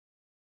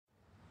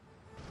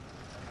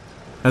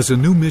As a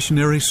new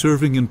missionary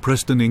serving in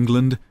Preston,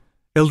 England,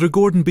 Elder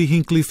Gordon B.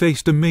 Hinckley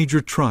faced a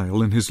major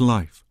trial in his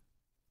life.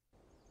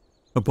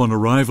 Upon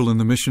arrival in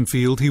the mission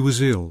field, he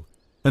was ill,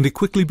 and he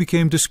quickly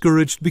became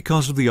discouraged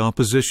because of the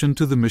opposition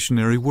to the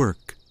missionary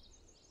work.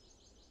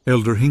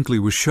 Elder Hinckley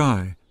was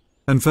shy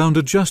and found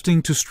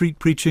adjusting to street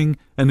preaching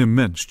an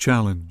immense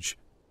challenge.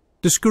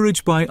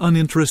 Discouraged by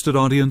uninterested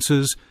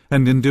audiences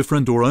and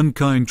indifferent or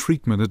unkind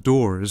treatment at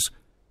doors,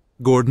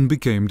 Gordon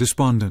became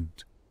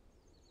despondent.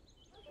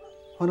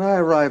 When I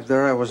arrived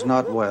there, I was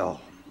not well.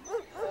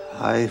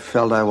 I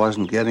felt I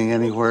wasn't getting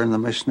anywhere in the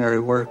missionary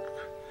work,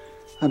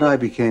 and I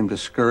became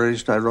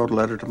discouraged. I wrote a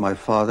letter to my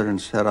father and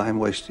said, "I'm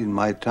wasting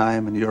my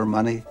time and your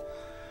money.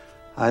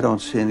 I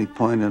don't see any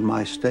point in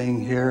my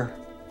staying here."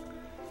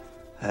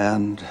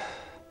 And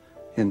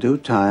in due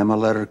time, a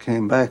letter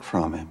came back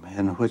from him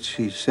in which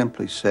he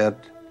simply said,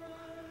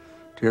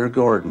 "Dear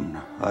Gordon,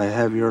 I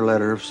have your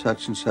letter of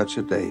such and such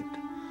a date.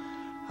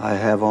 I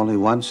have only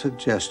one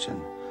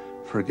suggestion.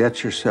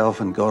 Forget yourself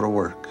and go to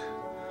work.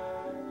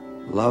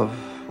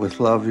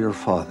 With love, your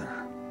father."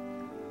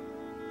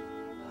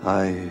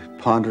 I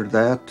pondered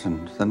that,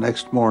 and the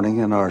next morning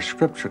in our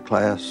scripture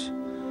class,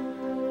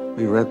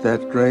 we read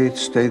that great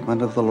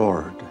statement of the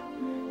Lord,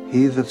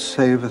 "He that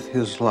saveth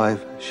his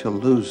life shall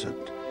lose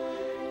it.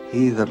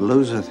 He that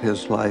loseth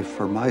his life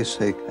for my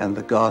sake and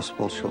the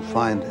gospel shall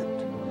find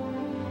it."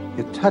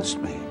 It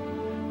touched me.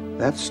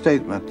 That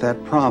statement,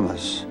 that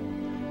promise,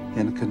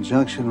 in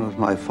conjunction with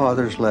my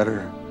father's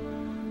letter,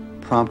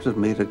 prompted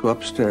me to go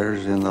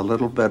upstairs in the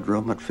little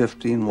bedroom at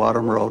 15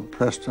 Wadham Road,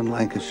 Preston,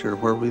 Lancashire,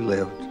 where we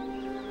lived,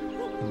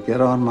 and get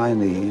on my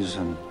knees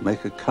and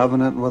make a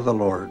covenant with the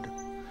Lord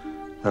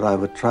that I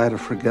would try to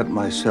forget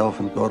myself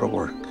and go to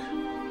work.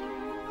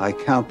 I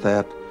count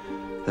that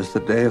as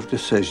the day of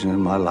decision in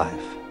my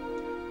life.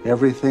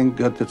 Everything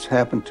good that's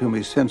happened to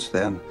me since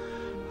then,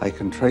 I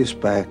can trace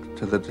back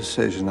to the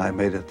decision I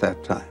made at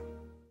that time.